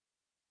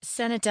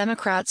Senate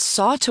Democrats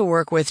sought to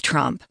work with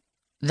Trump.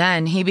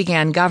 Then he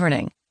began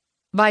governing.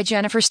 By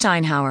Jennifer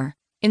Steinhauer,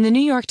 in the New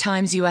York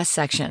Times U.S.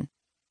 section.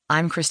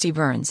 I'm Christy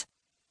Burns.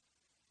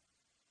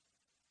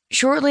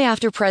 Shortly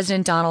after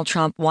President Donald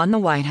Trump won the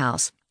White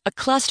House, a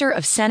cluster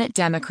of Senate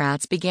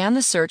Democrats began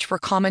the search for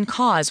common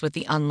cause with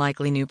the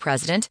unlikely new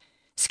president,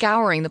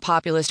 scouring the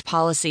populist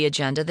policy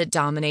agenda that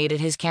dominated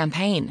his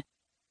campaign.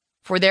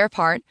 For their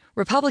part,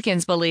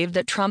 Republicans believed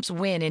that Trump's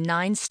win in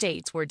 9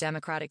 states where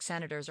Democratic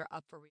senators are up for